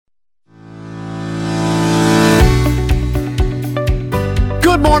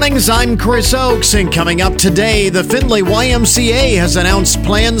Good mornings, I'm Chris Oakes, and coming up today, the Findlay YMCA has announced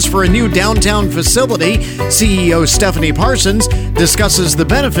plans for a new downtown facility. CEO Stephanie Parsons discusses the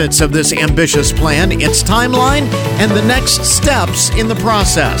benefits of this ambitious plan, its timeline, and the next steps in the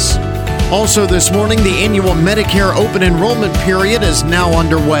process. Also this morning, the annual Medicare open enrollment period is now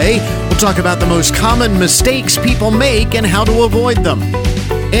underway. We'll talk about the most common mistakes people make and how to avoid them.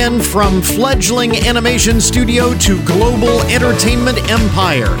 And from fledgling animation studio to global entertainment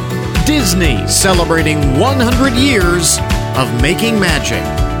empire, Disney celebrating 100 years of making magic.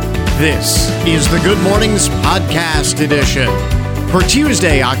 This is the Good Mornings Podcast Edition for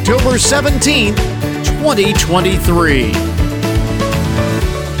Tuesday, October 17th, 2023.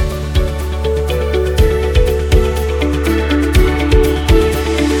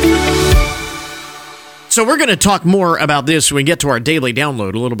 So we're going to talk more about this when we get to our daily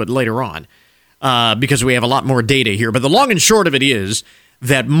download a little bit later on, because we have a lot more data here. But the long and short of it is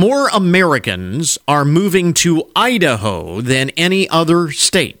that more Americans are moving to Idaho than any other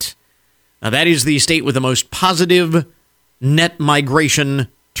state. Now, that is the state with the most positive net migration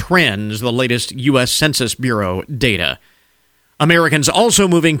trends, the latest U.S. Census Bureau data. Americans also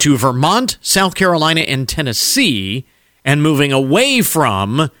moving to Vermont, South Carolina, and Tennessee, and moving away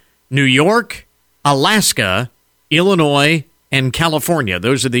from New York, Alaska, Illinois, and California.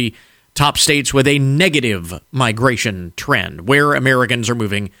 Those are the top states with a negative migration trend, where Americans are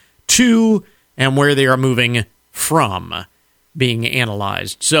moving to and where they are moving from being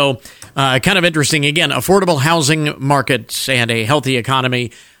analyzed. So kind of interesting. Again, affordable housing markets and a healthy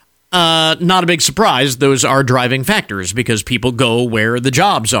economy, not a big surprise. Those are driving factors because people go where the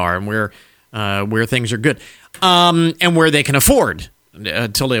jobs are and where things are good, and where they can afford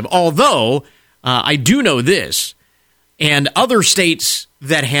to live. Although I do know this, and other states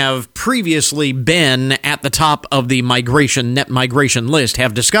that have previously been at the top of the net migration list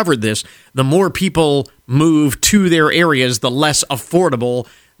have discovered this. The more people move to their areas, the less affordable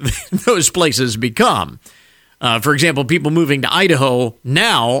those places become. For example, people moving to Idaho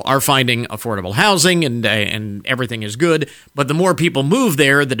now are finding affordable housing and everything is good. But the more people move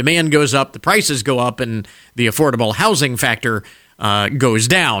there, the demand goes up, the prices go up, and the affordable housing factor goes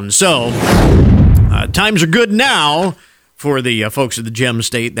down. So times are good now for the folks of the Gem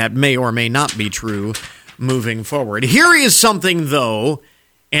State. That may or may not be true moving forward. Here is something, though,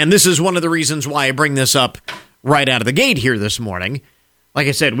 and this is one of the reasons why I bring this up right out of the gate here this morning. Like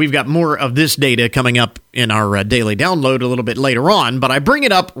I said, we've got more of this data coming up in our daily download a little bit later on, but I bring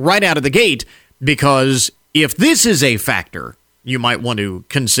it up right out of the gate because if this is a factor you might want to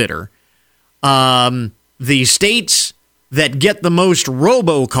consider, the states that get the most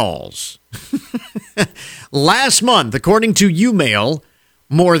robocalls. Last month, according to UMail,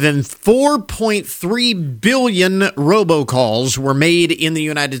 more than 4.3 billion robocalls were made in the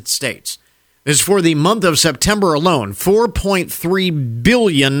United States. This is for the month of September alone, 4.3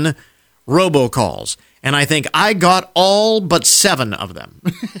 billion robocalls. And I think I got all but 7 of them.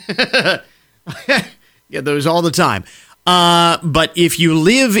 Get those all the time. But if you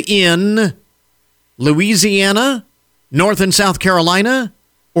live in Louisiana, North and South Carolina,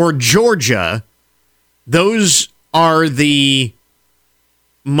 or Georgia, those are the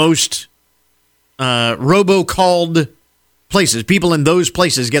most robocalled places. People in those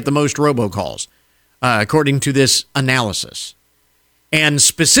places get the most robocalls, according to this analysis. And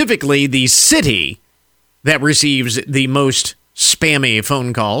specifically, the city that receives the most spammy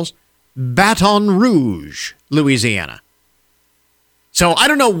phone calls, Baton Rouge, Louisiana. So I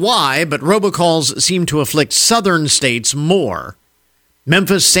don't know why, but robocalls seem to afflict southern states more.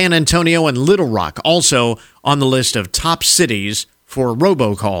 Memphis, San Antonio, and Little Rock also on the list of top cities for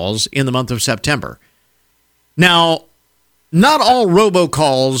robocalls in the month of September. Now, not all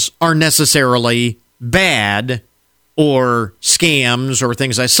robocalls are necessarily bad or scams or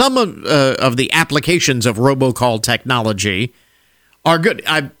things like that. Some of the applications of robocall technology are good.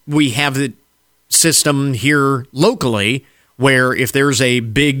 We have the system here locally where if there's a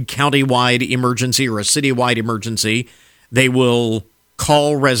big county-wide emergency or a city-wide emergency, they will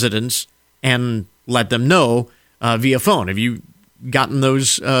call residents and let them know via phone. Have you gotten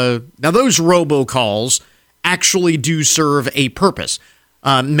those? Now, those robocalls actually do serve a purpose.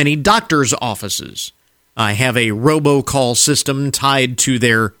 Many doctors' offices have a robocall system tied to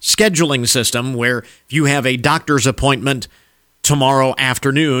their scheduling system where if you have a doctor's appointment tomorrow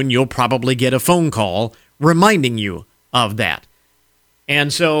afternoon, you'll probably get a phone call reminding you of that.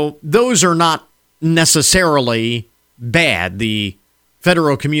 And so those are not necessarily bad. The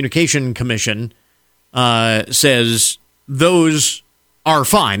Federal Communication Commission says those are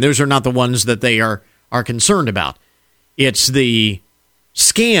fine. Those are not the ones that they are concerned about. It's the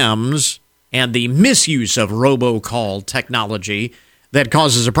scams and the misuse of robocall technology that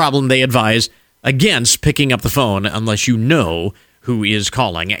causes a problem, they advise against picking up the phone unless you know who is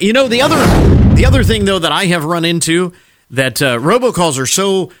calling. You know, the other thing, though, that I have run into, that robocalls are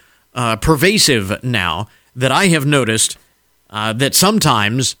so pervasive now that I have noticed that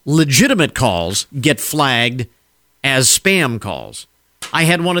sometimes legitimate calls get flagged as spam calls. I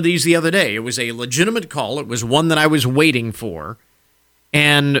had one of these the other day. It was a legitimate call. It was one that I was waiting for.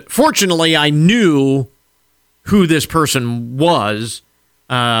 And fortunately, I knew who this person was.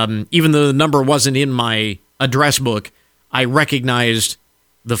 Even though the number wasn't in my address book, I recognized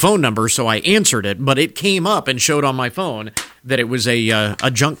the phone number, so I answered it. But it came up and showed on my phone that it was a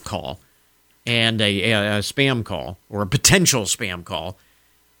junk call and a spam call, or a potential spam call.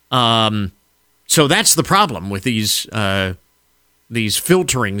 So that's the problem with these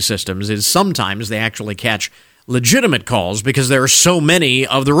filtering systems, is sometimes they actually catch legitimate calls because there are so many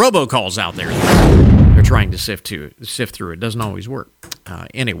of the robocalls out there. They're trying to sift through. It doesn't always work.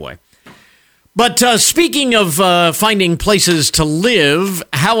 Anyway. But speaking of finding places to live,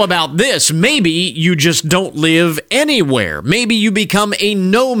 how about this? Maybe you just don't live anywhere. Maybe you become a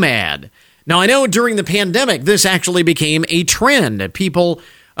nomad. Now, I know during the pandemic, this actually became a trend. People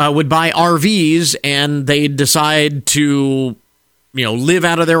would buy RVs and they'd decide to, live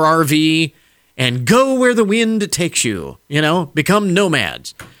out of their RV and go where the wind takes you, become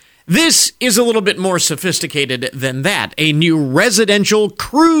nomads. This is a little bit more sophisticated than that. A new residential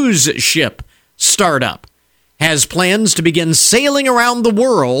cruise ship startup has plans to begin sailing around the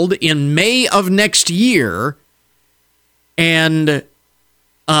world in May of next year, and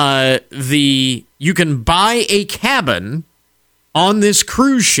you can buy a cabin on this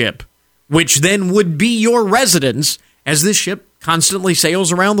cruise ship, which then would be your residence as this ship constantly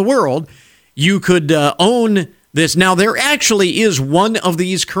sails around the world. You could own this. Now, there actually is one of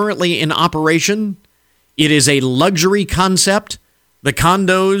these currently in operation. It is a luxury concept. The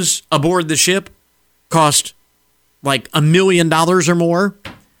condos aboard the ship cost like $1 million or more.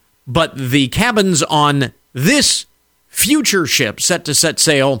 But the cabins on this future ship set to set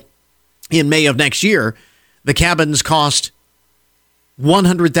sail in May of next year, the cabins cost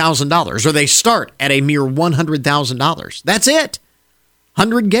 $100,000, or they start at a mere $100,000. That's it.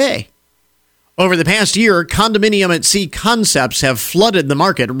 $100K. Over the past year, condominium at sea concepts have flooded the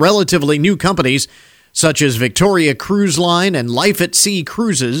market. Relatively new companies such as Victoria Cruise Line and Life at Sea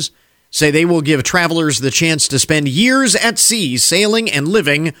Cruises say they will give travelers the chance to spend years at sea sailing and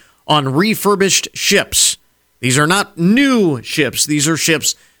living on refurbished ships. These are not new ships. These are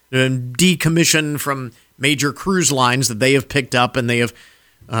ships decommissioned from major cruise lines that they have picked up and they have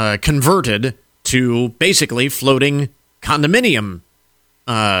converted to basically floating condominium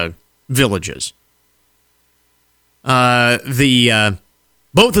villages.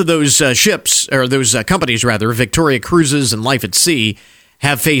 Both of those ships, or those companies rather, Victoria Cruises and Life at Sea,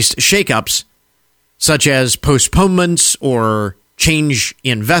 have faced shakeups such as postponements or change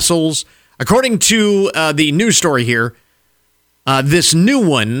in vessels. According to the news story here, this new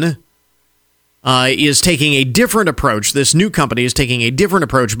one is taking a different approach. This new company is taking a different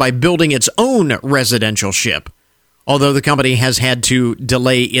approach by building its own residential ship, although the company has had to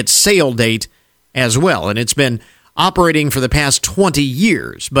delay its sail date as well. And it's been operating for the past 20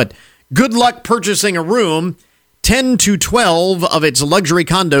 years. But good luck purchasing a room. 10 to 12 of its luxury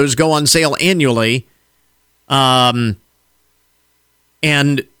condos go on sale annually. And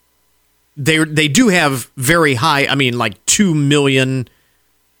they do have very high, like $2 million,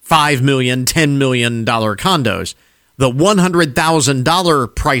 $5 million, $10 million condos. The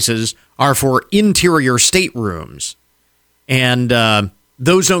 $100,000 prices are for interior staterooms. And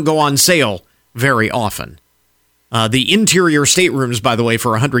those don't go on sale very often. The interior staterooms, by the way,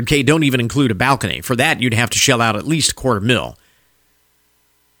 for $100K don't even include a balcony. For that, you'd have to shell out at least $250,000.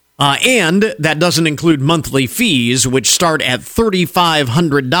 And that doesn't include monthly fees, which start at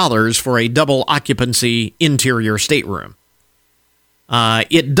 $3,500 for a double occupancy interior stateroom.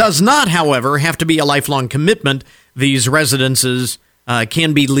 It does not, however, have to be a lifelong commitment. These residences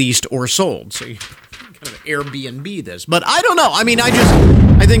can be leased or sold. So you kind of Airbnb this. But I don't know. I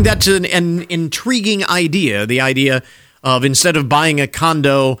think that's an intriguing idea. The idea of, instead of buying a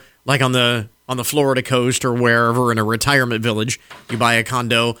condo like on the Florida coast or wherever in a retirement village, you buy a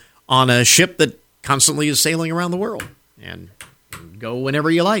condo on a ship that constantly is sailing around the world. And go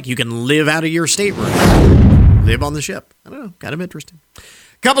whenever you like. You can live out of your stateroom. Live on the ship. I don't know. Kind of interesting.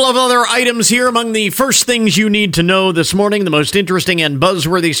 Couple of other items here among the first things you need to know this morning. The most interesting and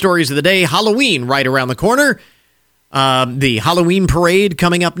buzzworthy stories of the day. Halloween right around the corner. The Halloween parade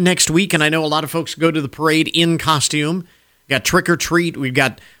coming up next week. And I know a lot of folks go to the parade in costume. got trick or treat. We've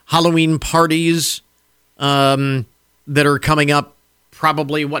got Halloween parties that are coming up.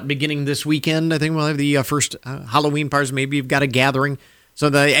 Probably beginning this weekend. I think we'll have the first Halloween parties. Maybe you've got a gathering,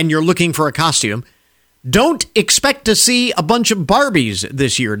 and you're looking for a costume. Don't expect to see a bunch of Barbies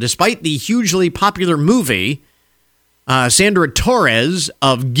this year, despite the hugely popular movie. Sandra Torres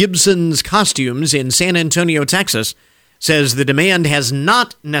of Gibson's Costumes in San Antonio, Texas, says the demand has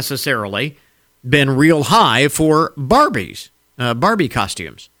not necessarily been real high for Barbie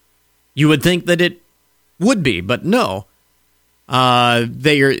costumes. You would think that it would be, but no.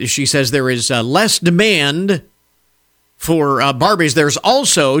 She says there is less demand for Barbies. There's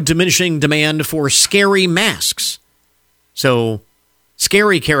also diminishing demand for scary masks. So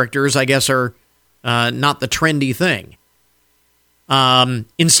scary characters, I guess, are not the trendy thing.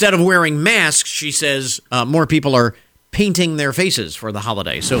 Instead of wearing masks, she says more people are painting their faces for the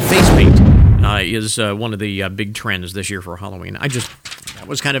holiday. So face paint is one of the big trends this year for Halloween. That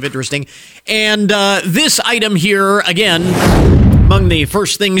was kind of interesting. And this item here, again, among the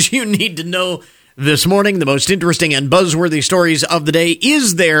first things you need to know this morning, the most interesting and buzzworthy stories of the day,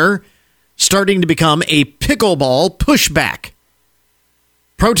 is there starting to become a pickleball pushback.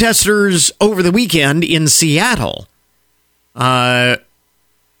 Protesters over the weekend in Seattle say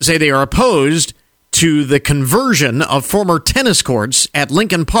they are opposed to the conversion of former tennis courts at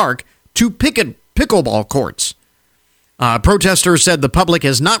Lincoln Park to pickleball courts. Protesters said the public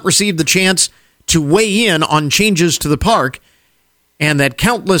has not received the chance to weigh in on changes to the park and that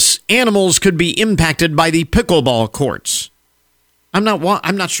countless animals could be impacted by the pickleball courts. I'm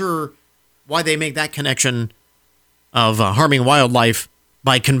not sure why they make that connection of harming wildlife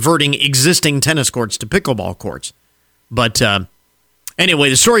by converting existing tennis courts to pickleball courts. But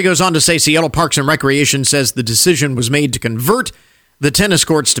anyway, the story goes on to say Seattle Parks and Recreation says the decision was made to convert the tennis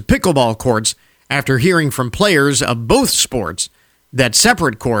courts to pickleball courts after hearing from players of both sports that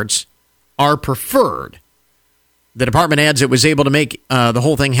separate courts are preferred. The department adds it was able to make the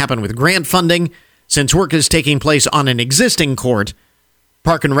whole thing happen with grant funding. Since work is taking place on an existing court,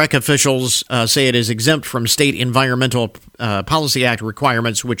 Park and Rec officials say it is exempt from state Environmental Policy Act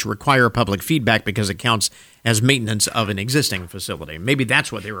requirements, which require public feedback because it counts as maintenance of an existing facility. Maybe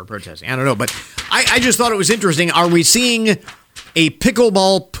that's what they were protesting. I don't know, but I just thought it was interesting. Are we seeing a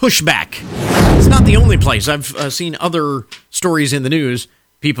pickleball pushback? It's not the only place. I've seen other stories in the news,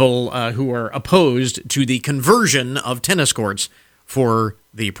 people who are opposed to the conversion of tennis courts for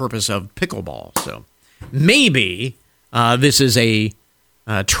the purpose of pickleball. So maybe this is a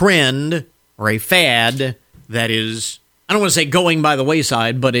trend or a fad that is, I don't want to say going by the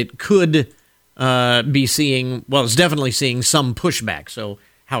wayside, but it could be seeing, well, it's definitely seeing some pushback. So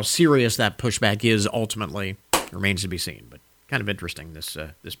how serious that pushback is ultimately remains to be seen. But kind of interesting, this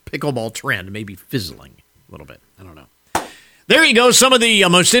pickleball trend may be fizzling a little bit. I don't know. There you go, some of the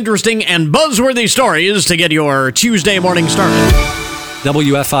most interesting and buzzworthy stories to get your Tuesday morning started.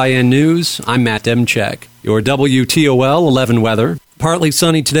 WFIN News, I'm Matt Demchek. Your WTOL 11 weather. Partly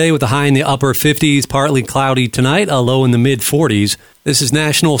sunny today with a high in the upper 50s, partly cloudy tonight, a low in the mid-40s. This is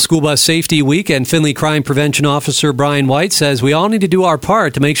National School Bus Safety Week, and Findlay Crime Prevention Officer Brian White says we all need to do our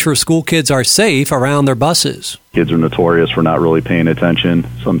part to make sure school kids are safe around their buses. Kids are notorious for not really paying attention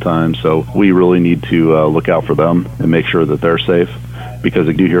sometimes, so we really need to look out for them and make sure that they're safe, because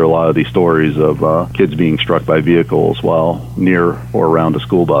I do hear a lot of these stories of kids being struck by vehicles while near or around a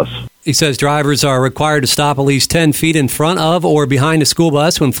school bus. He says drivers are required to stop at least 10 feet in front of or behind a school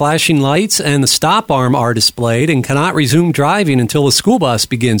bus when flashing lights and the stop arm are displayed, and cannot resume driving until the school bus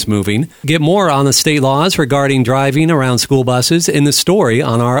begins moving. Get more on the state laws regarding driving around school buses in the story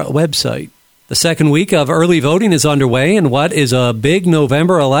on our website. The second week of early voting is underway in what is a big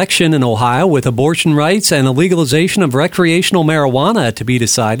November election in Ohio, with abortion rights and the legalization of recreational marijuana to be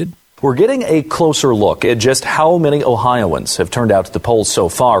decided. We're getting a closer look at just how many Ohioans have turned out to the polls so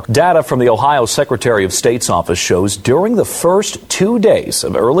far. Data from the Ohio Secretary of State's office shows during the first 2 days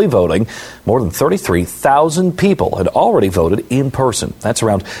of early voting, more than 33,000 people had already voted in person. That's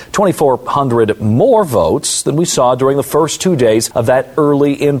around 2,400 more votes than we saw during the first 2 days of that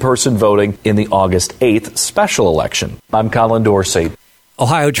early in-person voting in the August 8th special election. I'm Colin Dorsey.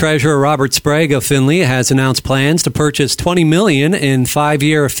 Ohio Treasurer Robert Sprague of Findlay has announced plans to purchase $20 million in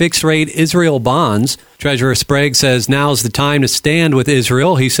 5-year fixed-rate Israel bonds. Treasurer Sprague says now's the time to stand with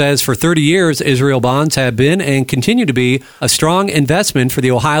Israel. He says for 30 years, Israel bonds have been and continue to be a strong investment for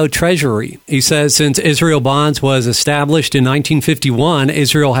the Ohio Treasury. He says since Israel bonds was established in 1951,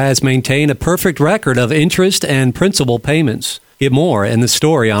 Israel has maintained a perfect record of interest and principal payments. Get more in the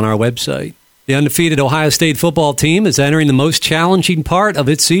story on our website. The undefeated Ohio State football team is entering the most challenging part of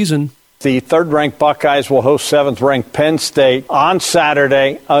its season. The third-ranked Buckeyes will host seventh-ranked Penn State on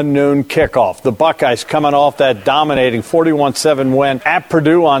Saturday, a noon kickoff. The Buckeyes coming off that dominating 41-7 win at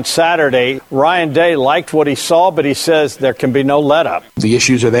Purdue on Saturday. Ryan Day liked what he saw, but he says there can be no let-up. The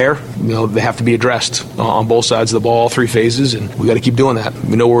issues are there. They have to be addressed on both sides of the ball, all three phases, and we got to keep doing that.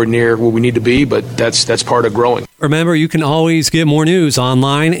 We know we're near where we need to be, but that's part of growing. Remember, you can always get more news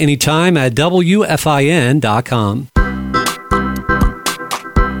online anytime at WFIN.com.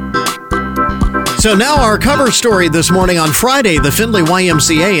 So now our cover story this morning. On Friday, the Findlay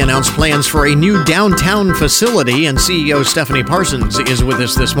YMCA announced plans for a new downtown facility, and CEO Stephanie Parsons is with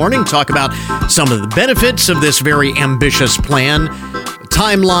us this morning to talk about some of the benefits of this very ambitious plan,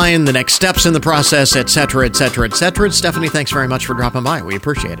 timeline, the next steps in the process, et cetera, et cetera, et cetera. Stephanie, thanks very much for dropping by. We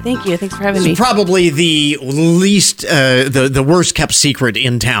appreciate it. Thank you. Thanks for having me. Probably the least, the worst kept secret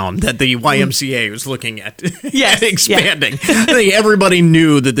in town that the YMCA was looking at, yes, expanding. Yeah. I think everybody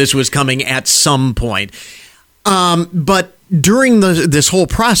knew that this was coming at some point. But during this whole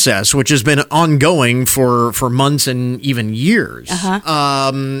process, which has been ongoing for months and even years,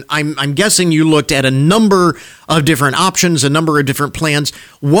 I'm guessing you looked at a number of different options, a number of different plans.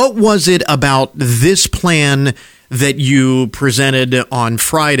 What was it about this plan that you presented on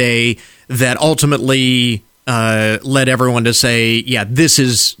Friday that ultimately led everyone to say, yeah, this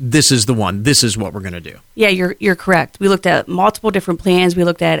is the one. This is what we're going to do? Yeah, you're correct. We looked at multiple different plans. We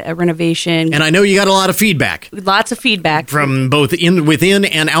looked at a renovation. And I know you got a lot of feedback. Lots of feedback. From both within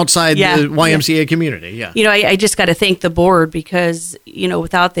and outside the YMCA community. Yeah. I just got to thank the board because,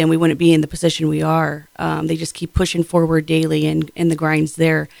 without them, we wouldn't be in the position we are. They just keep pushing forward daily and the grind's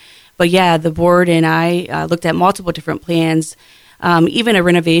there. But yeah, the board and I looked at multiple different plans. Even a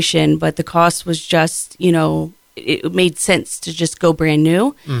renovation, but the cost was just, it made sense to just go brand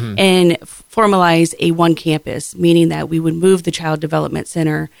new and formalize a one campus, meaning that we would move the Child Development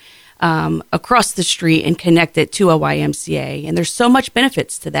Center across the street and connect it to a YMCA. And there's so much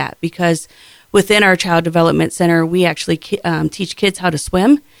benefits to that because within our Child Development Center, we actually teach kids how to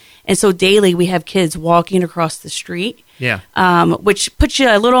swim. And so daily we have kids walking across the street, which puts you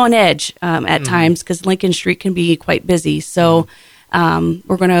a little on edge at times because Lincoln Street can be quite busy. So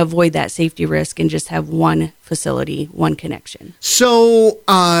we're going to avoid that safety risk and just have one facility, one connection. So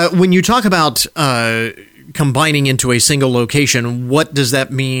when you talk about combining into a single location, what does that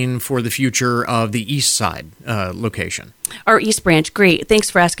mean for the future of the East Side location? Our East Branch, great. Thanks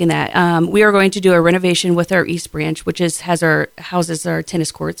for asking that. We are going to do a renovation with our East Branch, which houses our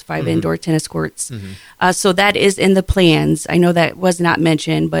tennis courts, 5 indoor tennis courts. So that is in the plans. I know that was not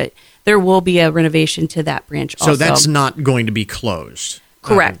mentioned, but there will be a renovation to that branch also. So that's not going to be closed?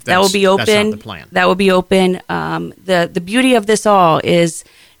 Correct. That will be open. That's not the plan. That will be open. The beauty of this all is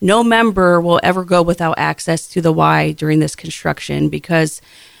no member will ever go without access to the Y during this construction because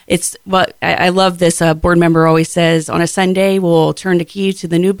it's what I love this board member always says, on a Sunday, we'll turn the key to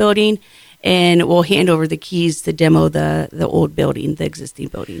the new building and we'll hand over the keys to demo the old building, the existing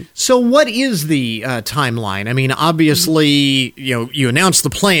building. So what is the timeline? I mean, obviously, you announced the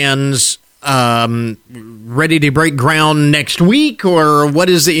plans, ready to break ground next week, or what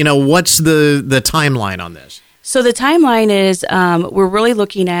is it? What's the timeline on this? So the timeline is we're really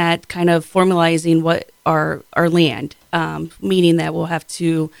looking at kind of formalizing what our land, meaning that we'll have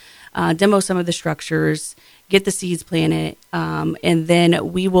to demo some of the structures, get the seeds planted, and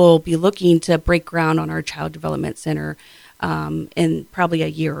then we will be looking to break ground on our Child Development Center in probably a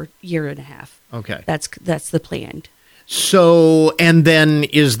year and a half. Okay. That's the plan. So, and then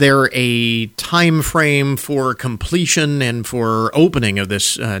is there a time frame for completion and for opening of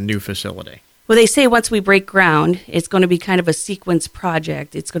this new facility? Well, they say once we break ground, it's going to be kind of a sequence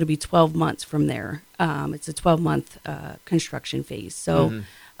project. It's going to be 12 months from there. It's a 12-month construction phase. So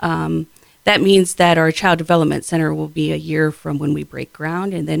that means that our Child Development Center will be a year from when we break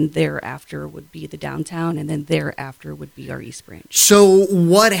ground, and then thereafter would be the downtown, and then thereafter would be our East Branch. So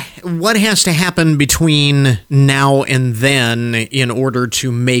what has to happen between now and then in order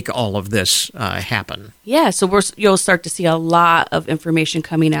to make all of this happen? Yeah, so you'll start to see a lot of information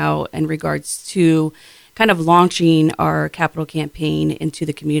coming out in regards to kind of launching our capital campaign into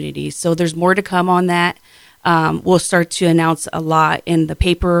the community. So there's more to come on that. We'll start to announce a lot in the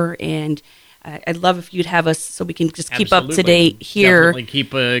paper, and I'd love if you'd have us so we can just keep up to date here.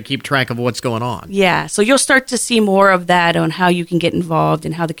 Definitely keep track of what's going on. Yeah, so you'll start to see more of that on how you can get involved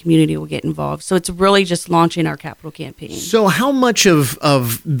and how the community will get involved. So it's really just launching our capital campaign. So how much of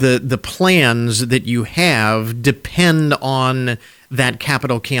the plans that you have depend on that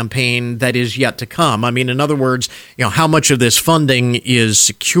capital campaign that is yet to come? I mean, in other words, how much of this funding is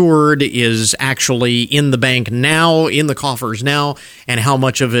secured, is actually in the bank now, in the coffers now, and how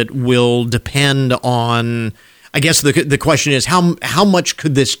much of it will depend on, I guess the question is, how much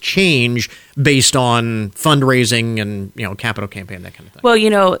could this change based on fundraising and capital campaign, that kind of thing?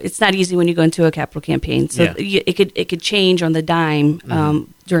 Well, it's not easy when you go into a capital campaign, so it could change on the dime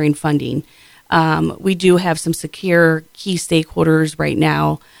during funding. We do have some secure key stakeholders right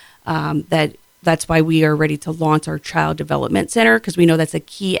now. That's why we are ready to launch our Child Development Center, because we know that's a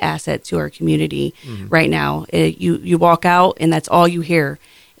key asset to our community right now. You walk out and that's all you hear.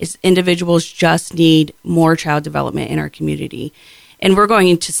 Is individuals just need more child development in our community. And we're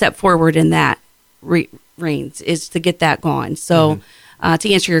going to step forward in that reins, is to get that going. So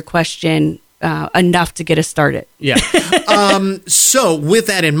to answer your question, enough to get us started. Yeah. So with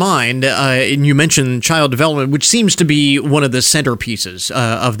that in mind, and you mentioned child development, which seems to be one of the centerpieces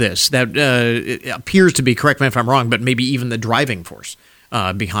of this, that appears to be, correct me if I'm wrong, but maybe even the driving force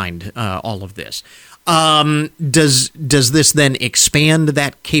behind all of this. Does this then expand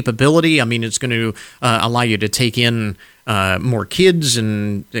that capability? I mean, it's going to allow you to take in more kids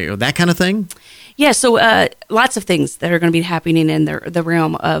and that kind of thing? Yeah, so lots of things that are going to be happening in the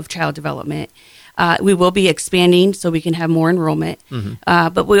realm of child development. We will be expanding so we can have more enrollment,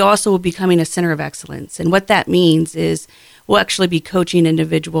 but we also will be becoming a center of excellence. And what that means is we'll actually be coaching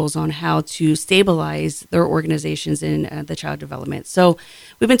individuals on how to stabilize their organizations in the child development. So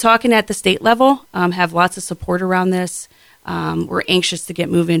we've been talking at the state level, have lots of support around this. We're anxious to get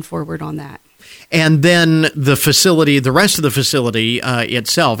moving forward on that. And then the facility, the rest of the facility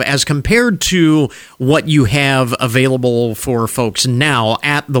itself, as compared to what you have available for folks now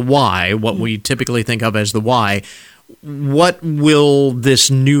at the Y, what we typically think of as the Y, what will this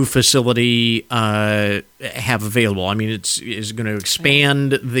new facility have available? I mean, is going to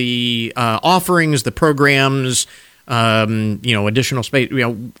expand the offerings, the programs, additional space.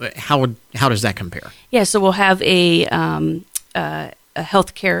 How does that compare? Yeah, so we'll have a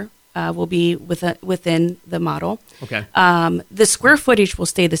healthcare. Will be within the model. Okay. The square footage will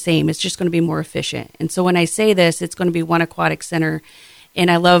stay the same. It's just going to be more efficient. And so when I say this, it's going to be one aquatic center. And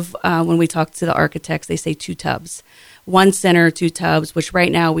I love when we talk to the architects, they say 2 tubs. 1 center, 2 tubs, which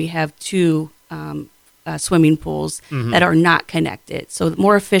right now we have 2 swimming pools that are not connected. So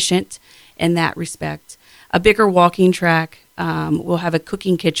more efficient in that respect. A bigger walking track. We'll have a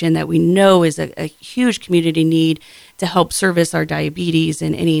cooking kitchen that we know is a huge community need to help service our diabetes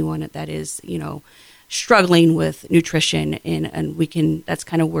and anyone that is, struggling with nutrition. And we can, that's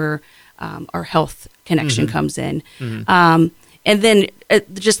kind of where our health connection comes in. And then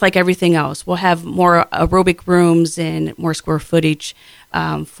just like everything else, we'll have more aerobic rooms and more square footage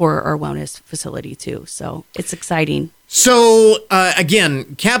for our wellness facility too. So it's exciting. So,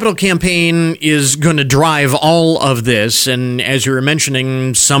 again, capital campaign is going to drive all of this. And as you were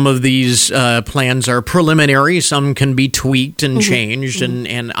mentioning, some of these plans are preliminary. Some can be tweaked and changed,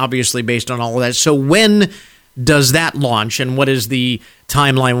 and obviously based on all of that. So when does that launch, and what is the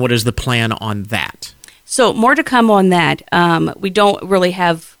timeline? What is the plan on that? So more to come on that. We don't really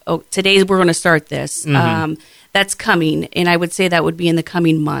have, today we're going to start this. That's coming, and I would say that would be in the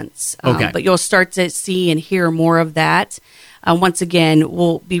coming months. Okay. But you'll start to see and hear more of that. Once again,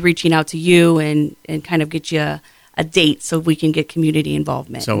 we'll be reaching out to you and kind of get you a date so we can get community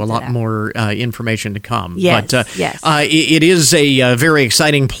involvement. So a lot more information to come. Yes, but, yes. It is a very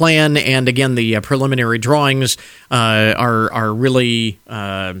exciting plan, and again, the preliminary drawings are really...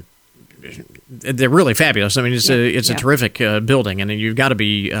 they're really fabulous. I mean, it's a terrific building, and you've got to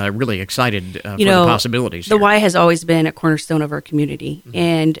be really excited for the possibilities. The here. Y has always been a cornerstone of our community,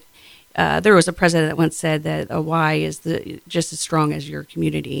 and there was a president that once said that a Y is just as strong as your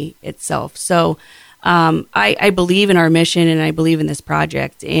community itself. So I believe in our mission, and I believe in this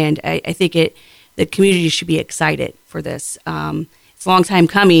project, and I think the community should be excited for this. It's a long time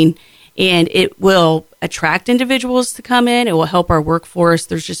coming, and it will attract individuals to come in. It will help our workforce.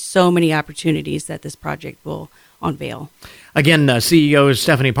 There's just so many opportunities that this project will unveil. Again, CEO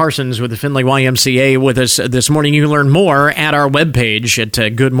Stephanie Parsons with the Findlay YMCA with us this morning. You can learn more at our webpage at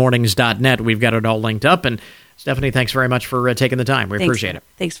goodmornings.net. We've got it all linked up. And Stephanie, thanks very much for taking the time. We appreciate it.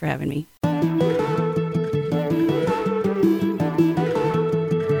 Thanks for having me.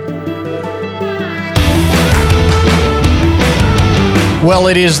 Well,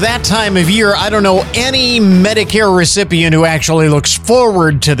 it is that time of year. I don't know any Medicare recipient who actually looks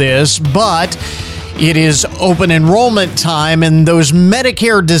forward to this, but it is open enrollment time, and those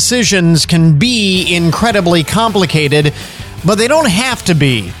Medicare decisions can be incredibly complicated. but they don't have to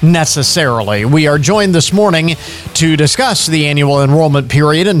be necessarily. We are joined this morning to discuss the annual enrollment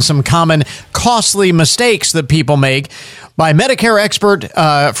period and some common costly mistakes that people make by Medicare expert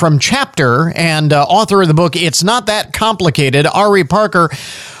from Chapter and author of the book, It's Not That Complicated, Ari Parker.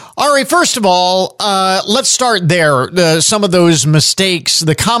 Ari, first of all, let's start there. Some of those mistakes,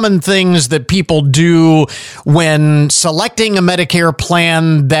 the common things that people do when selecting a Medicare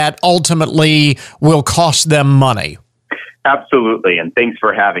plan that ultimately will cost them money. Absolutely, and thanks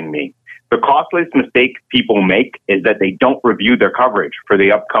for having me. The costliest mistake people make is that they don't review their coverage for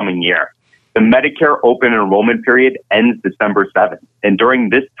the upcoming year. The Medicare open enrollment period ends December 7th, and during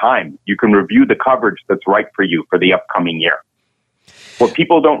this time, you can review the coverage that's right for you for the upcoming year. What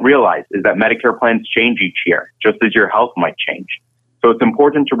people don't realize is that Medicare plans change each year, just as your health might change. So it's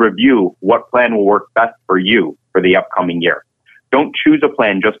important to review what plan will work best for you for the upcoming year. Don't choose a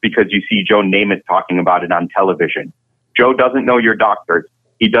plan just because you see Joe Namath talking about it on television. Joe doesn't know your doctors,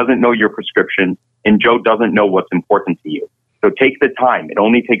 he doesn't know your prescription, and Joe doesn't know what's important to you. So take the time. It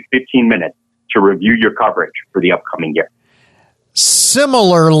only takes 15 minutes to review your coverage for the upcoming year.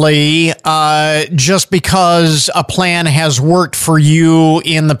 Similarly, just because a plan has worked for you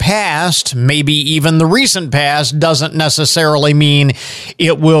in the past, maybe even the recent past, doesn't necessarily mean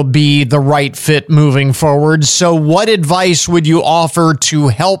it will be the right fit moving forward. So what advice would you offer to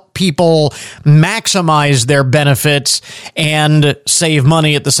help people maximize their benefits and save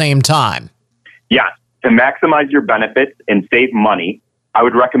money at the same time? Yeah, to maximize your benefits and save money, I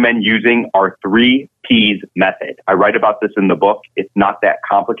would recommend using our 3 Ps method. I write about this in the book. It's Not That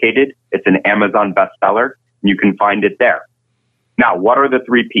Complicated. It's an Amazon bestseller. You can find it there. Now, what are the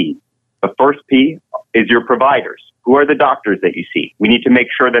 3 Ps? The first P is your providers. Who are the doctors that you see? We need to make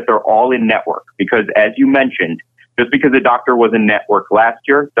sure that they're all in network because, as you mentioned, just because a doctor was in network last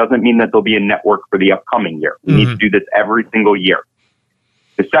year doesn't mean that they'll be in network for the upcoming year. We need to do this every single year.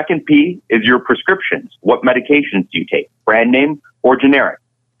 The second P is your prescriptions. What medications do you take? Brand name or generic?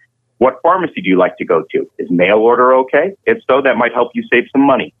 What pharmacy do you like to go to? Is mail order okay? If so, that might help you save some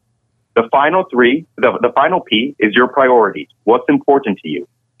money. The final P is your priorities. What's important to you?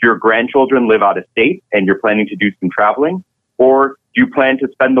 Do your grandchildren live out of state and you're planning to do some traveling? Or do you plan to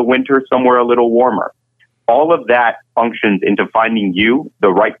spend the winter somewhere a little warmer? All of that functions into finding you the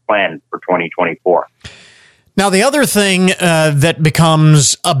right plan for 2024. Now, the other thing that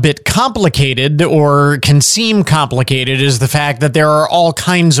becomes a bit complicated or can seem complicated is the fact that there are all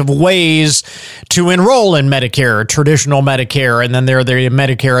kinds of ways to enroll in Medicare, traditional Medicare, and then there are the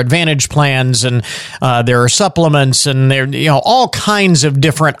Medicare Advantage plans, and there are supplements, and there all kinds of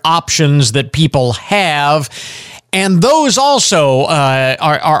different options that people have. And those also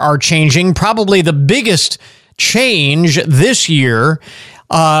are changing. Probably the biggest change this year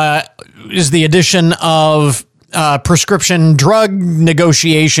is the addition of prescription drug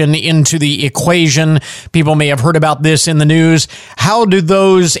negotiation into the equation. People may have heard about this in the news. How do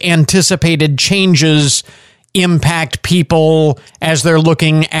those anticipated changes impact people as they're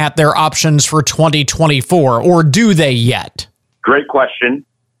looking at their options for 2024, or do they yet? Great question.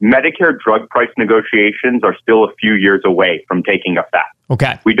 Medicare drug price negotiations are still a few years away from taking effect.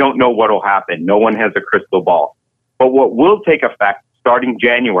 Okay. We don't know what will happen. No one has a crystal ball. But what will take effect starting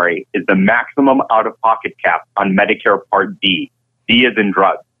January is the maximum out-of-pocket cap on Medicare Part D. D as in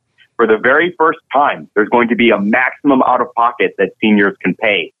drugs. For the very first time, there's going to be a maximum out-of-pocket that seniors can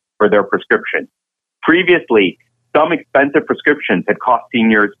pay for their prescription. Previously, some expensive prescriptions had cost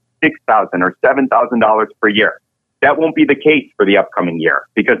seniors $6,000 or $7,000 per year. That won't be the case for the upcoming year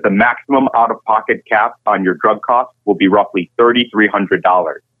because the maximum out-of-pocket cap on your drug costs will be roughly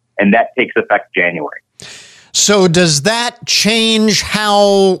 $3,300, and that takes effect January. So does that change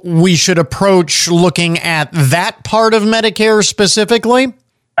how we should approach looking at that part of Medicare specifically?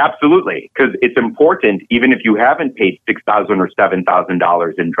 Absolutely, because it's important, even if you haven't paid $6,000 or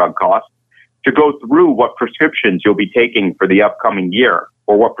 $7,000 in drug costs, to go through what prescriptions you'll be taking for the upcoming year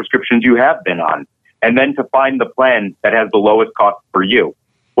or what prescriptions you have been on, and then to find the plan that has the lowest cost for you.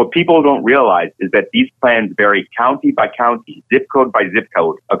 What people don't realize is that these plans vary county by county, zip code by zip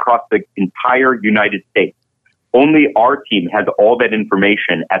code across the entire United States. Only our team has all that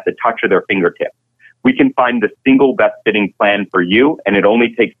information at the touch of their fingertips. We can find the single best fitting plan for you, and it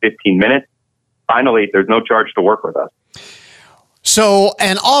only takes 15 minutes. Finally, there's no charge to work with us. So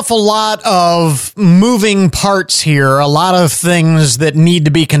an awful lot of moving parts here, a lot of things that need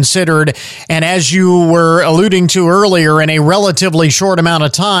to be considered. And as you were alluding to earlier, in a relatively short amount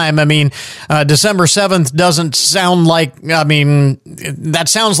of time, I mean, December 7th doesn't sound like, that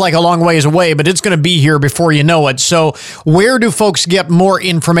sounds like a long ways away, but it's going to be here before you know it. So where do folks get more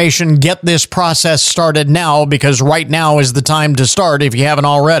information, get this process started now? Because right now is the time to start if you haven't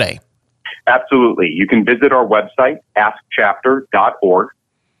already. Absolutely. You can visit our website, askchapter.org,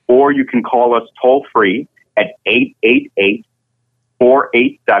 or you can call us toll-free at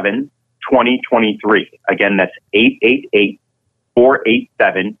 888-487-2023. Again, that's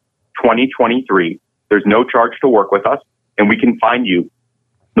 888-487-2023. There's no charge to work with us, and we can find you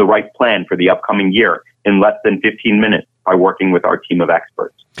the right plan for the upcoming year in less than 15 minutes by working with our team of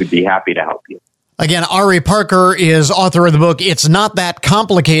experts. We'd be happy to help you. Again, Ari Parker is author of the book, It's Not That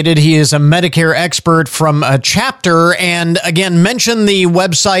Complicated. He is a Medicare expert from a chapter. And again, mention the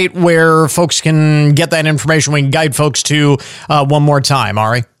website where folks can get that information. We can guide folks to one more time,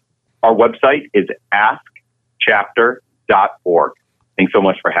 Ari. Our website is askchapter.org. Thanks so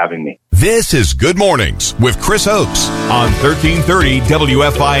much for having me. This is Good Mornings with Chris Oakes on 1330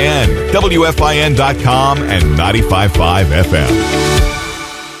 WFIN, WFIN.com, and 95.5 FM.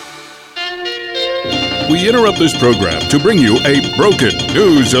 We interrupt this program to bring you a broken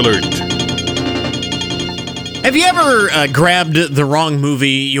news alert. Have you ever grabbed the wrong movie?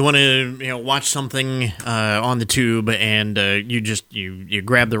 You want to watch something on the tube, and you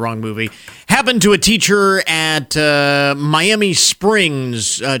grab the wrong movie. Happened to a teacher at Miami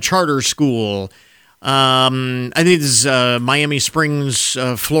Springs Charter School. I think this is Miami Springs,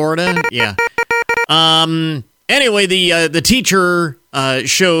 Florida. Yeah. Anyway, the teacher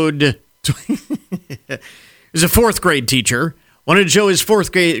showed. He was a fourth grade teacher. Wanted to show his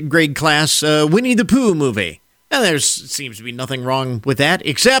fourth grade class Winnie the Pooh movie. And there seems to be nothing wrong with that,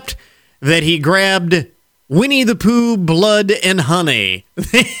 except that he grabbed Winnie the Pooh, Blood and Honey,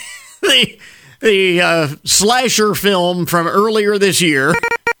 the slasher film from earlier this year.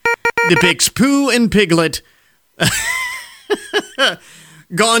 Depicts Pooh and Piglet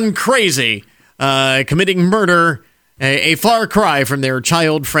gone crazy, committing murder. A far cry from their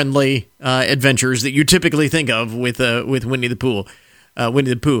child-friendly adventures that you typically think of with Winnie the Pooh.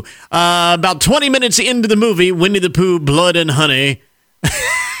 About 20 minutes into the movie, Winnie the Pooh, Blood and Honey,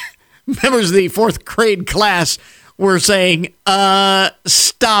 members of the fourth grade class were saying,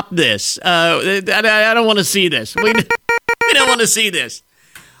 "Stop this! I don't want to see this. We don't want to see this."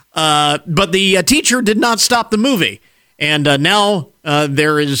 But the teacher did not stop the movie, and now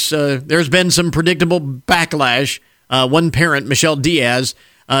there's been some predictable backlash. One parent, Michelle Diaz,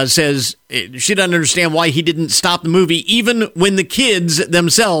 says she doesn't understand why he didn't stop the movie, even when the kids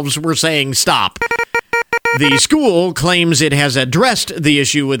themselves were saying stop. The school claims it has addressed the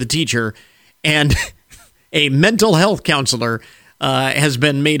issue with the teacher, and a mental health counselor has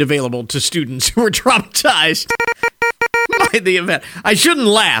been made available to students who are traumatized by the event. I shouldn't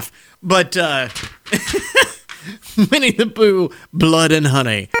laugh, but Winnie the Pooh, Blood and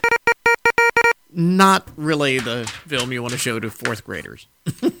Honey. Not really the film you want to show to fourth graders.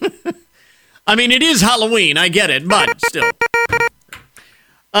 I mean, it is Halloween, I get it, but still.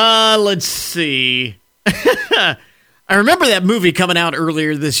 Let's see. I remember that movie coming out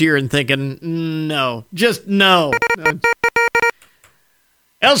earlier this year and thinking, no, just no.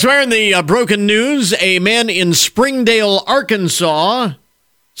 Elsewhere in the broken news, a man in Springdale, Arkansas,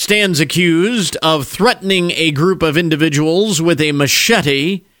 stands accused of threatening a group of individuals with a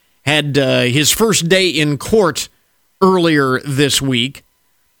machete. Had his first day in court earlier this week.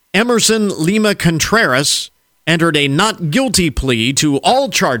 Emerson Lima Contreras entered a not guilty plea to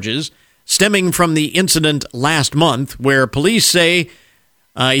all charges stemming from the incident last month, where police say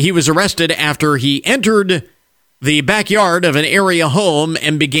he was arrested after he entered the backyard of an area home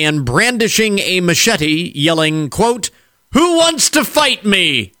and began brandishing a machete, yelling, quote, "Who wants to fight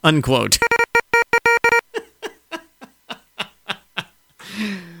me?" unquote.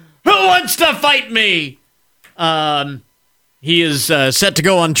 Who wants to fight me? He is set to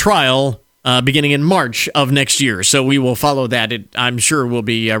go on trial beginning in March of next year, so we will follow that. I'm sure will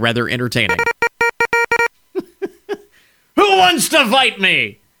be rather entertaining. Who wants to fight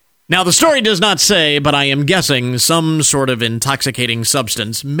me? Now, the story does not say, but I am guessing some sort of intoxicating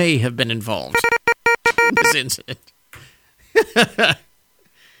substance may have been involved in this incident.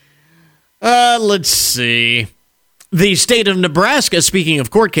 Let's see. The state of Nebraska, speaking of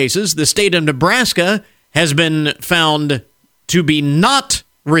court cases, the state of Nebraska has been found to be not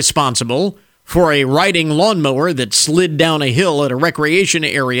responsible for a riding lawnmower that slid down a hill at a recreation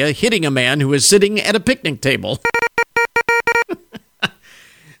area, hitting a man who was sitting at a picnic table.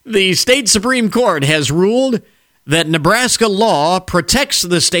 The state Supreme Court has ruled that Nebraska law protects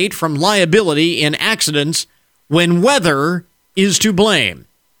the state from liability in accidents when weather is to blame.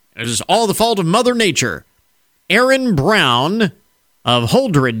 It is all the fault of Mother Nature. Aaron Brown of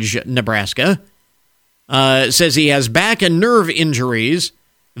Holdridge, Nebraska, says he has back and nerve injuries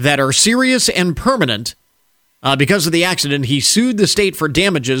that are serious and permanent. Because of the accident, he sued the state for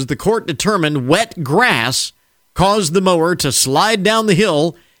damages. The court determined wet grass caused the mower to slide down the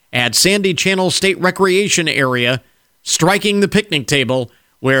hill at Sandy Channel State Recreation Area, striking the picnic table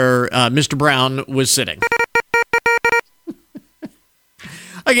where Mr. Brown was sitting.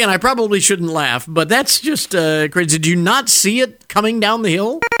 Again, I probably shouldn't laugh, but that's just crazy. Did you not see it coming down the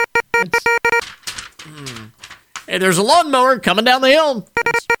hill? Hey, there's a lawnmower coming down the hill.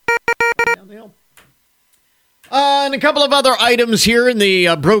 And a couple of other items here in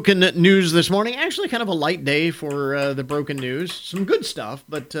the broken news this morning. Actually, kind of a light day for the broken news. Some good stuff,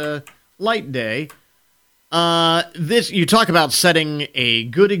 but light day. You talk about setting a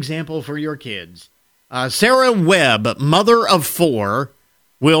good example for your kids. Sarah Webb, mother of 4,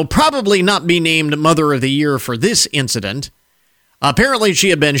 will probably not be named Mother of the Year for this incident. Apparently, she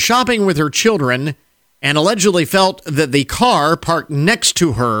had been shopping with her children and allegedly felt that the car parked next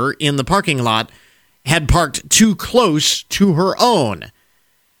to her in the parking lot had parked too close to her own.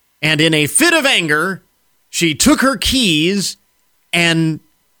 And in a fit of anger, she took her keys and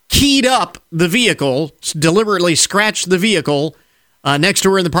keyed up the vehicle, deliberately scratched the vehicle next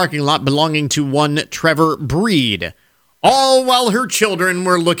to her in the parking lot belonging to one Trevor Breed. All while her children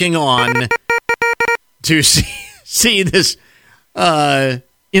were looking on to see this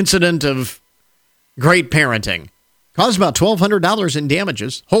incident of great parenting. Caused about $1,200 in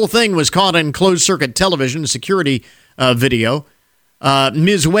damages. Whole thing was caught in closed-circuit television security video.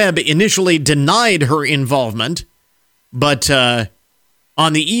 Ms. Webb initially denied her involvement, but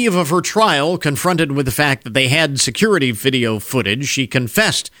on the eve of her trial, confronted with the fact that they had security video footage, she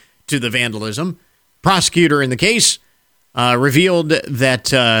confessed to the vandalism. Prosecutor in the case revealed that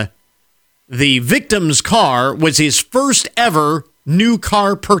the victim's car was his first ever new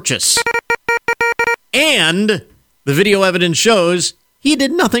car purchase. And the video evidence shows he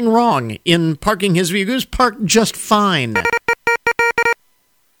did nothing wrong in parking his vehicle. He was parked just fine.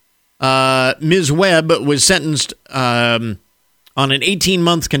 Ms. Webb was sentenced on an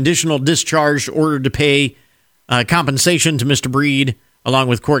 18-month conditional discharge, ordered to pay compensation to Mr. Breed, along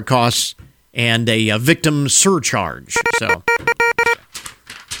with court costs and a victim surcharge. So,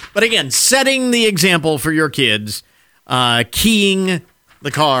 but again, setting the example for your kids, keying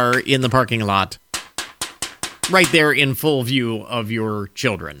the car in the parking lot, right there in full view of your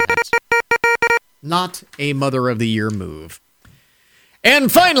children. That's not a Mother of the Year move.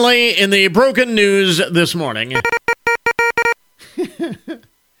 And finally, in the broken news this morning,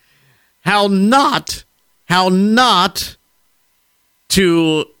 how not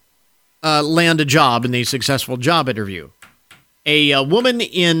to land a job in the successful job interview. A woman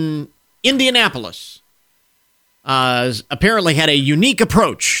in Indianapolis apparently had a unique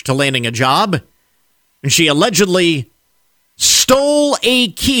approach to landing a job, and she allegedly stole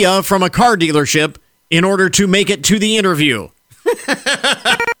a Kia from a car dealership in order to make it to the interview.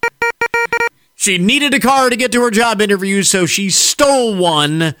 She needed a car to get to her job interview, so she stole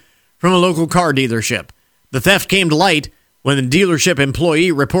one from a local car dealership. The theft came to light when the dealership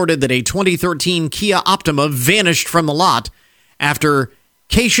employee reported that a 2013 Kia Optima vanished from the lot after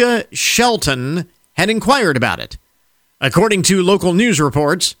Keisha Shelton had inquired about it. According to local news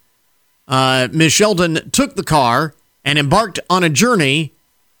reports, Ms. Shelton took the car and embarked on a journey.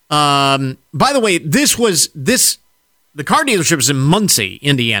 By the way, the car dealership is in Muncie,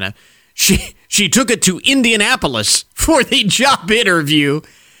 Indiana. She took it to Indianapolis for the job interview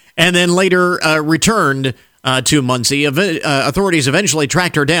and then later returned to Muncie. Authorities eventually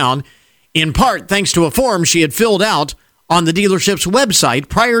tracked her down, in part thanks to a form she had filled out on the dealership's website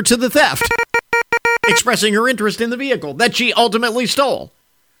prior to the theft, expressing her interest in the vehicle that she ultimately stole.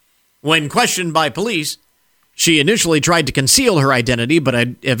 When questioned by police, she initially tried to conceal her identity,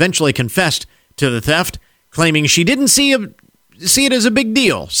 but eventually confessed to the theft, claiming she didn't see it as a big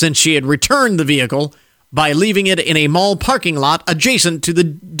deal since she had returned the vehicle by leaving it in a mall parking lot adjacent to the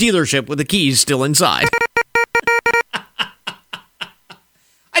dealership with the keys still inside.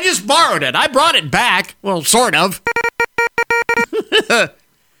 I just borrowed it. I brought it back. Well, sort of.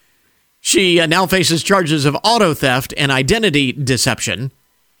 She now faces charges of auto theft and identity deception,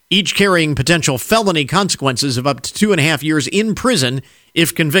 each carrying potential felony consequences of up to 2.5 years in prison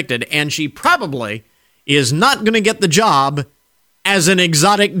if convicted, and she probably is not going to get the job as an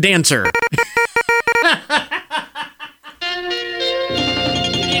exotic dancer.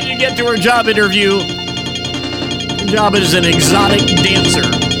 get to her job interview. Her job as an exotic dancer.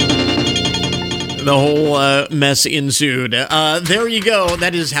 The whole mess ensued. There you go.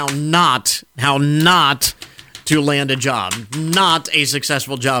 That is how not to land a job. Not a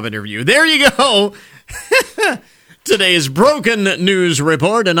successful job interview. There you go. Today's Broken News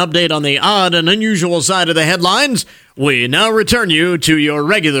Report, an update on the odd and unusual side of the headlines. We now return you to your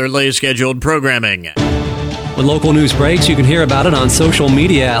regularly scheduled programming. When local news breaks, you can hear about it on social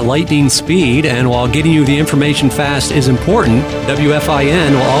media at lightning speed. And while getting you the information fast is important,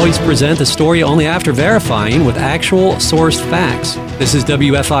 WFIN will always present the story only after verifying with actual sourced facts. This is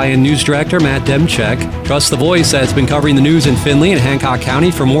WFIN News Director Matt Demchek. Trust the voice that's been covering the news in Findlay and Hancock County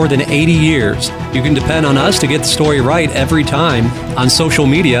for more than 80 years. You can depend on us to get the story right every time. On social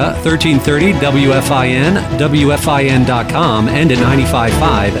media, 1330 WFIN, WFIN.com, and at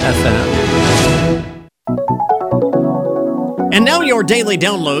 95.5 FM. And now your daily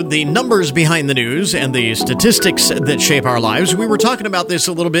download, the numbers behind the news and the statistics that shape our lives. We were talking about this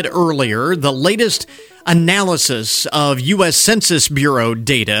a little bit earlier. The latest analysis of U.S. Census Bureau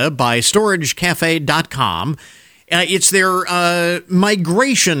data by StorageCafe.com. It's their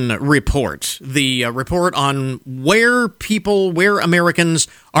migration report, the report on where Americans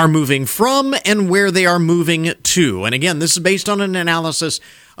are moving from and where they are moving to. And again, this is based on an analysis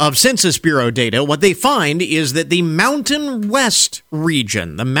of Census Bureau data. What they find is that the Mountain West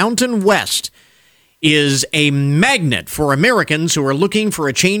region, the Mountain West, is a magnet for Americans who are looking for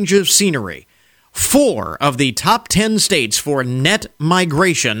a change of scenery. 4 of the top 10 states for net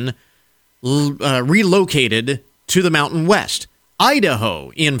migration relocated to the Mountain West.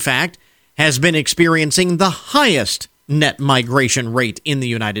 Idaho, in fact, has been experiencing the highest net migration rate in the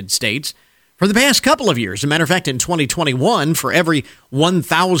United States for the past couple of years. As a matter of fact, in 2021, for every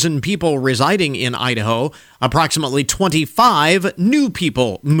 1,000 people residing in Idaho, approximately 25 new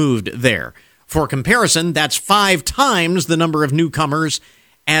people moved there. For comparison, that's 5 times the number of newcomers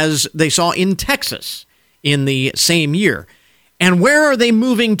as they saw in Texas in the same year. And where are they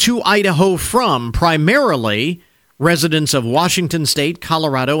moving to Idaho from? Primarily, residents of Washington State,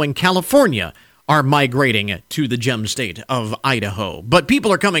 Colorado, and California are migrating to the gem state of Idaho. But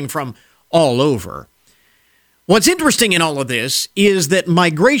people are coming from all over. What's interesting in all of this is that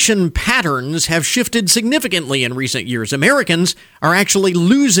migration patterns have shifted significantly in recent years. Americans are actually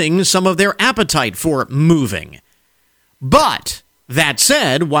losing some of their appetite for moving. But that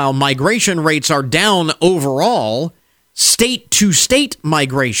said, while migration rates are down overall, state-to-state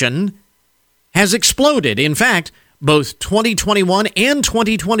migration has exploded. In fact, both 2021 and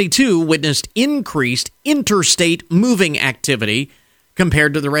 2022 witnessed increased interstate moving activity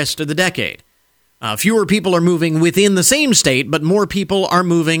compared to the rest of the decade. Fewer people are moving within the same state, but more people are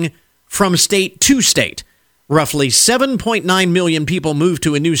moving from state to state. Roughly 7.9 million people moved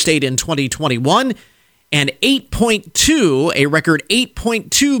to a new state in 2021, and a record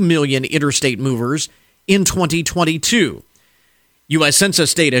 8.2 million interstate movers in 2022. U.S.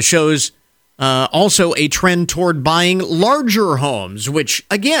 Census data shows also a trend toward buying larger homes, which,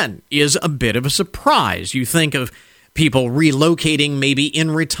 again, is a bit of a surprise. You think of people relocating maybe in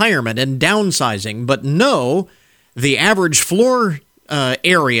retirement and downsizing, but no, the average floor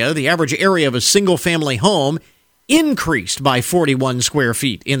area, the average area of a single-family home increased by 41 square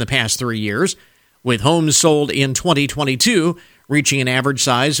feet in the past 3 years, with homes sold in 2022 reaching an average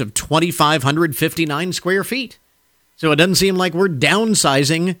size of 2,559 square feet. So it doesn't seem like we're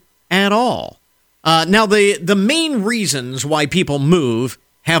downsizing at all. Now, the main reasons why people move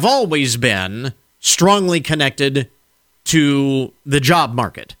have always been strongly connected to the job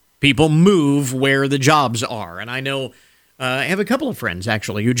market. People move where the jobs are. And I know I have a couple of friends,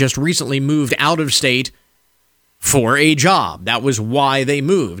 actually, who just recently moved out of state for a job. That was why they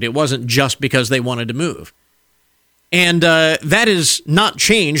moved. It wasn't just because they wanted to move. And that has not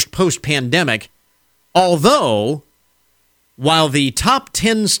changed post-pandemic, although while the top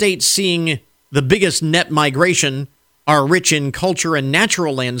 10 states seeing the biggest net migration are rich in culture and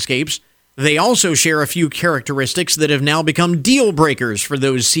natural landscapes, they also share a few characteristics that have now become deal breakers for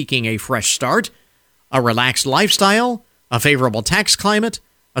those seeking a fresh start: a relaxed lifestyle, a favorable tax climate,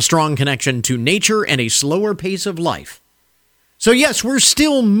 a strong connection to nature, and a slower pace of life. So yes, we're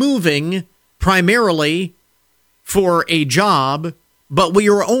still moving primarily for a job, but we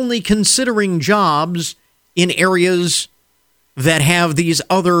are only considering jobs in areas that have these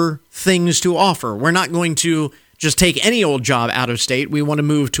other things to offer. We're not going to just take any old job out of state. We want to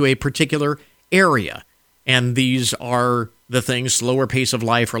move to a particular area. And these are the things: slower pace of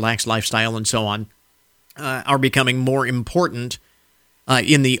life, relaxed lifestyle, and so on, are becoming more important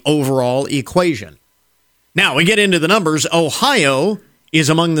in the overall equation. Now, we get into the numbers. Ohio is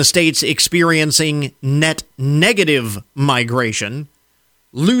among the states experiencing net negative migration,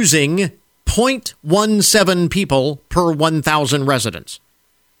 losing 0.17 people per 1,000 residents.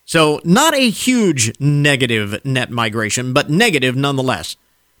 So not a huge negative net migration, but negative nonetheless,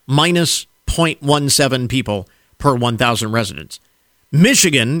 minus 0.17 people per 1,000 residents.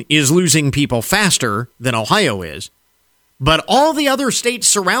 Michigan is losing people faster than Ohio is, but all the other states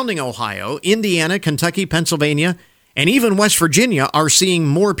surrounding Ohio, Indiana, Kentucky, Pennsylvania, and even West Virginia are seeing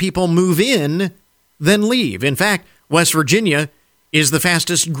more people move in than leave. In fact, West Virginia is the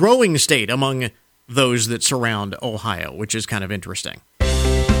fastest growing state among those that surround Ohio, which is kind of interesting.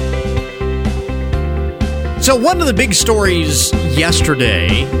 So one of the big stories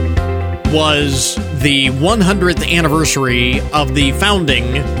yesterday was the 100th anniversary of the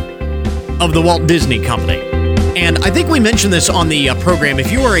founding of the Walt Disney Company. And I think we mentioned this on the program.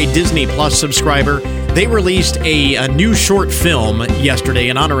 If you are a Disney Plus subscriber, they released a new short film yesterday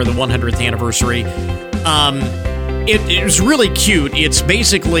in honor of the 100th anniversary. It was really cute. It's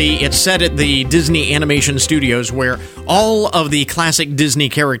set at the Disney Animation Studios, where all of the classic Disney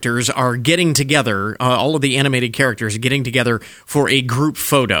characters are getting together, all of the animated characters are getting together for a group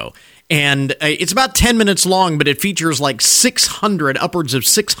photo. And it's about 10 minutes long, but it features like upwards of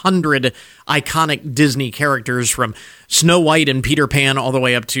 600 iconic Disney characters, from Snow White and Peter Pan all the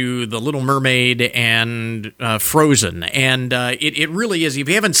way up to The Little Mermaid and Frozen. And it really is. If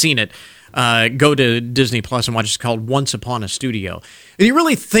you haven't seen it, go to Disney Plus and watch. It's called Once Upon a Studio. And you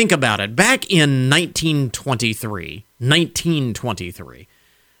really think about it, back in 1923, not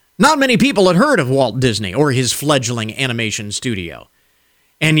many people had heard of Walt Disney or his fledgling animation studio.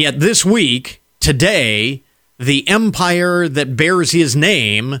 And yet this week, today, the empire that bears his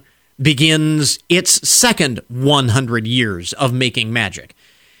name begins its second 100 years of making magic.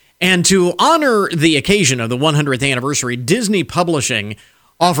 And to honor the occasion of the 100th anniversary, Disney Publishing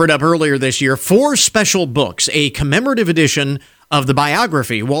offered up earlier this year 4 special books, a commemorative edition of the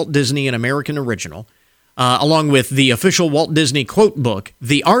biography, Walt Disney, an American Original, along with the official Walt Disney quote book,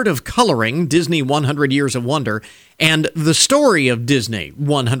 The Art of Coloring, Disney 100 Years of Wonder, and The Story of Disney,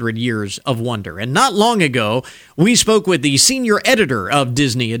 100 Years of Wonder. And not long ago, we spoke with the senior editor of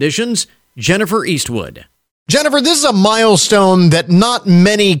Disney Editions, Jennifer Eastwood. Jennifer, this is a milestone that not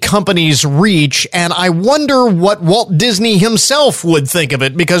many companies reach, and I wonder what Walt Disney himself would think of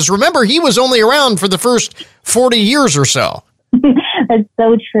it, because remember, he was only around for the first 40 years or so. That's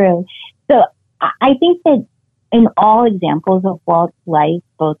so true. So I think that in all examples of Walt's life,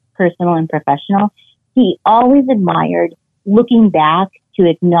 both personal and professional, he always admired looking back to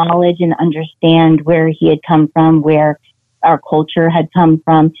acknowledge and understand where he had come from, where our culture had come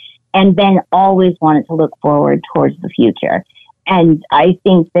from, and then always wanted to look forward towards the future. And I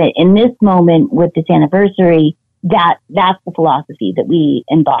think that in this moment with this anniversary, that's the philosophy that we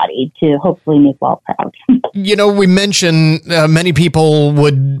embody to hopefully make Walt proud. You know, we mentioned many people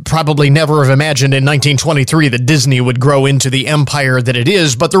would probably never have imagined in 1923 that Disney would grow into the empire that it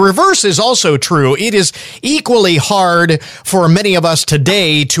is, but the reverse is also true. It is equally hard for many of us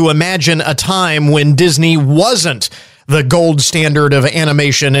today to imagine a time when Disney wasn't the gold standard of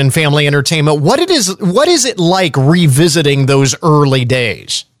animation and family entertainment. What is it like revisiting those early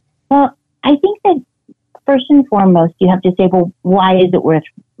days? Well, I think that first and foremost, you have to say, well, why is it worth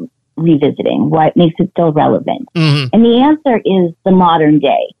revisiting? What makes it still relevant? Mm-hmm. And the answer is the modern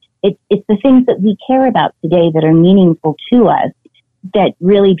day. It's the things that we care about today that are meaningful to us that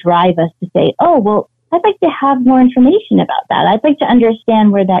really drive us to say, oh, well, I'd like to have more information about that. I'd like to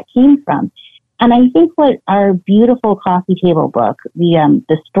understand where that came from. And I think what our beautiful coffee table book,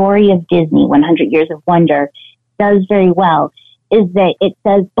 the Story of Disney, 100 Years of Wonder, does very well is that it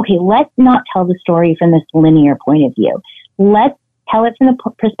says, okay, let's not tell the story from this linear point of view. Let's tell it from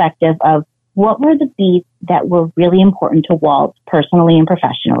the perspective of what were the beats that were really important to Walt personally and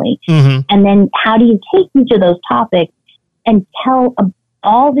professionally. Mm-hmm. And then how do you take each of those topics and tell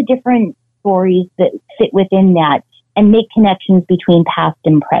all the different stories that fit within that and make connections between past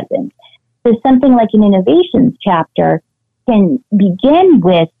and present. So something like an innovations chapter can begin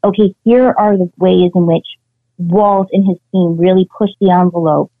with, okay, here are the ways in which Walt and his team really pushed the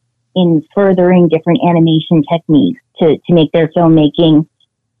envelope in furthering different animation techniques to make their filmmaking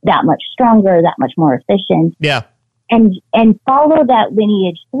that much stronger, that much more efficient. Yeah. And follow that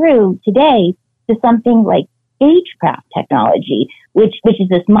lineage through today to something like stagecraft technology, which is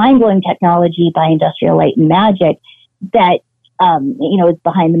this mind-blowing technology by Industrial Light and Magic that is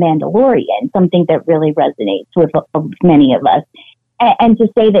behind The Mandalorian, something that really resonates with many of us. And to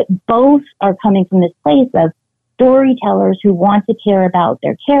say that both are coming from this place of storytellers who want to care about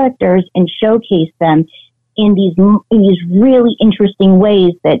their characters and showcase them in these really interesting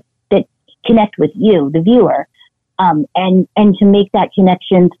ways that connect with you, the viewer, and to make that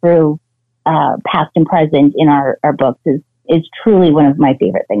connection through past and present in our books is truly one of my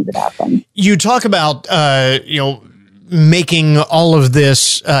favorite things about them. You talk about making all of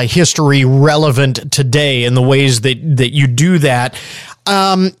this history relevant today in the ways that you do that.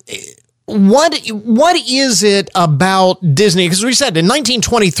 What is it about Disney? Because we said in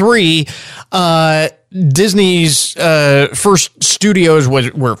 1923, Disney's first studios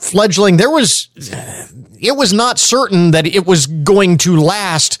were fledgling. It was not certain that it was going to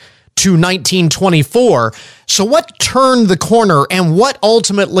last to 1924. So what turned the corner, and what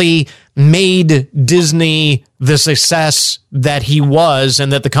ultimately made Disney the success that he was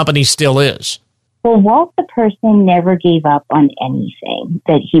and that the company still is? Well, Walt the person never gave up on anything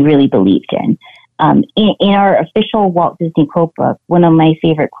that he really believed in. In our official Walt Disney quote book, one of my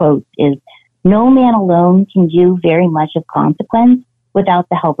favorite quotes is, "No man alone can do very much of consequence without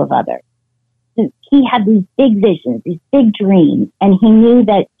the help of others." So he had these big visions, these big dreams, and he knew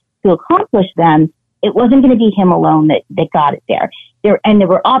that to accomplish them, it wasn't going to be him alone that got it there. There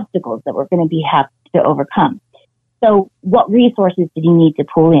were obstacles that were going to have to overcome. So what resources did he need to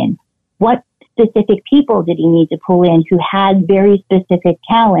pull in? What specific people did he need to pull in who had very specific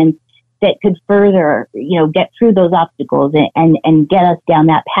talents that could further, get through those obstacles and get us down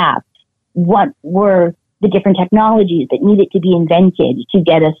that path? What were the different technologies that needed to be invented to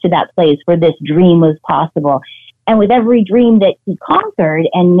get us to that place where this dream was possible? And with every dream that he conquered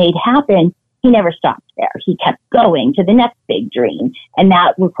and made happen, he never stopped there. He kept going to the next big dream. And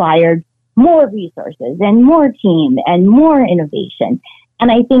that required more resources and more team and more innovation.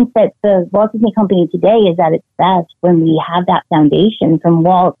 And I think that the Walt Disney Company today is at its best when we have that foundation from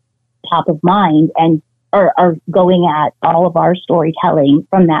Walt top of mind and are going at all of our storytelling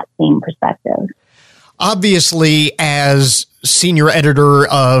from that same perspective. Obviously, as senior editor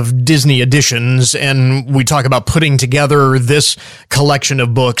of Disney Editions, and we talk about putting together this collection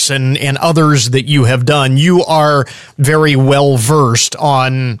of books and others that you have done, you are very well versed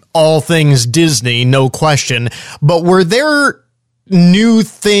on all things Disney, no question. But were there new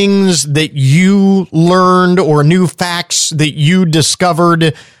things that you learned or new facts that you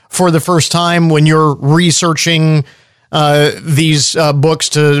discovered for the first time when you're researching these books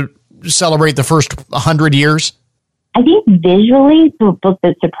to celebrate the first 100 years? I think visually, the book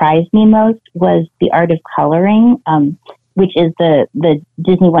that surprised me most was The Art of Coloring, which is the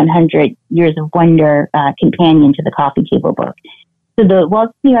Disney 100 Years of Wonder companion to the coffee table book. So the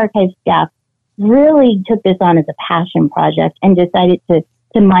Walt Disney Archives staff really took this on as a passion project and decided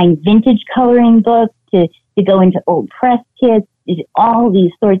to mine vintage coloring books, to go into old press kits, all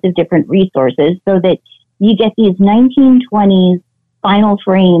these sorts of different resources so that you get these 1920s final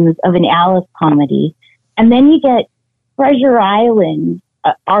frames of an Alice comedy. And then you get Treasure Island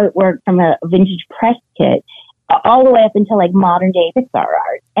artwork from a vintage press kit all the way up until like modern day Pixar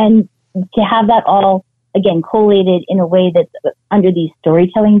art. And to have that all, again, collated in a way that's under these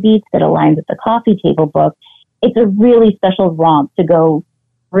storytelling beats that aligns with the coffee table book, it's a really special romp to go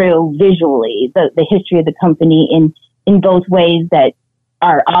through visually the history of the company in both ways that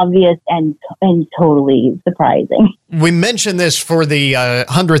are obvious and totally surprising. We mentioned this for the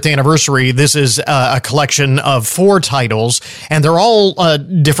 100th anniversary. This is a collection of 4 titles, and they're all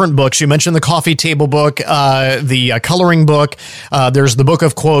different books. You mentioned the coffee table book, the coloring book, there's the book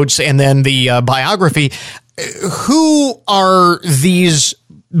of quotes, and then the biography. Who are these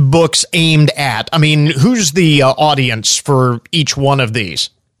books aimed at? I mean, who's the audience for each one of these?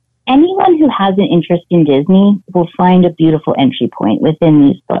 Anyone who has an interest in Disney will find a beautiful entry point within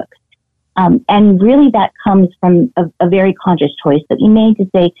these books. And really that comes from a very conscious choice that we made to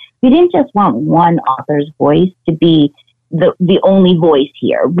say, we didn't just want one author's voice to be the only voice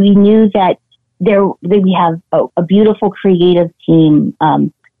here. We knew that we have a beautiful creative team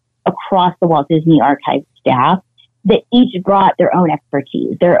across the Walt Disney Archives staff that each brought their own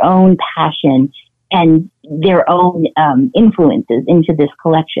expertise, their own passion, and their own influences into this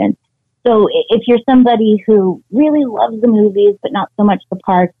collection. So if you're somebody who really loves the movies, but not so much the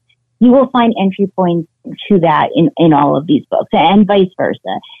parks, you will find entry points to that in all of these books, and vice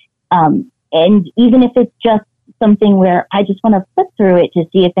versa. And even if it's just something where I just want to flip through it to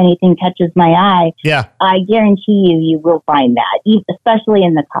see if anything catches my eye, yeah, I guarantee you will find that, especially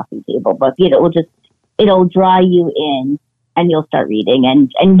in the coffee table book. It'll draw you in, and you'll start reading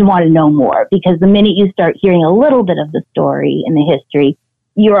and want to know more, because the minute you start hearing a little bit of the story and the history,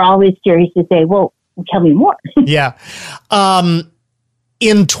 you're always curious to say, well, tell me more. Yeah.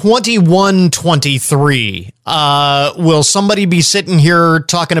 In 2123, will somebody be sitting here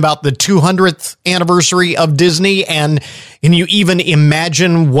talking about the 200th anniversary of Disney? And can you even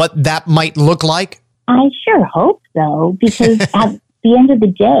imagine what that might look like? I sure hope so, because at the end of the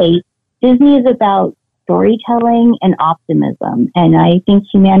day, Disney is about storytelling and optimism. And I think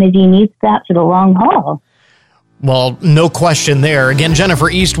humanity needs that for the long haul. Well, no question there. Again, Jennifer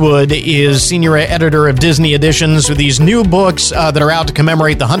Eastwood is senior editor of Disney Editions with these new books that are out to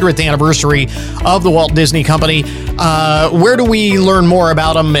commemorate the 100th anniversary of the Walt Disney Company. Where do we learn more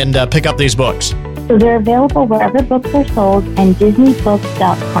about them and pick up these books? So they're available wherever books are sold, and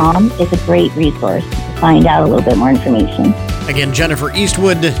DisneyBooks.com is a great resource to find out a little bit more information. Again, Jennifer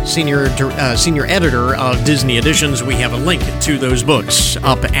Eastwood, senior editor of Disney Editions. We have a link to those books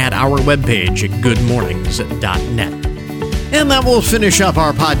up at our webpage at goodmornings.net. And that will finish up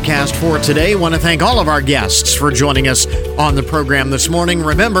our podcast for today. I want to thank all of our guests for joining us on the program this morning.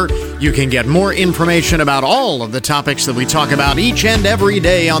 Remember, you can get more information about all of the topics that we talk about each and every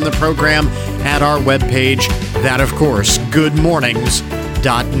day on the program at our webpage. That, of course,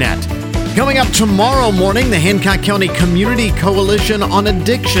 goodmornings.net. Coming up tomorrow morning, the Hancock County Community Coalition on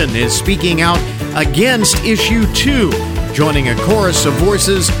Addiction is speaking out against Issue 2, joining a chorus of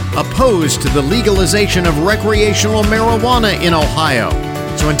voices opposed to the legalization of recreational marijuana in Ohio.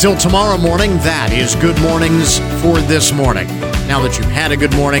 So until tomorrow morning, that is Good Mornings for this morning. Now that you've had a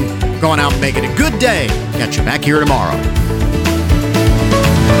good morning, go on out and make it a good day. Catch you back here tomorrow.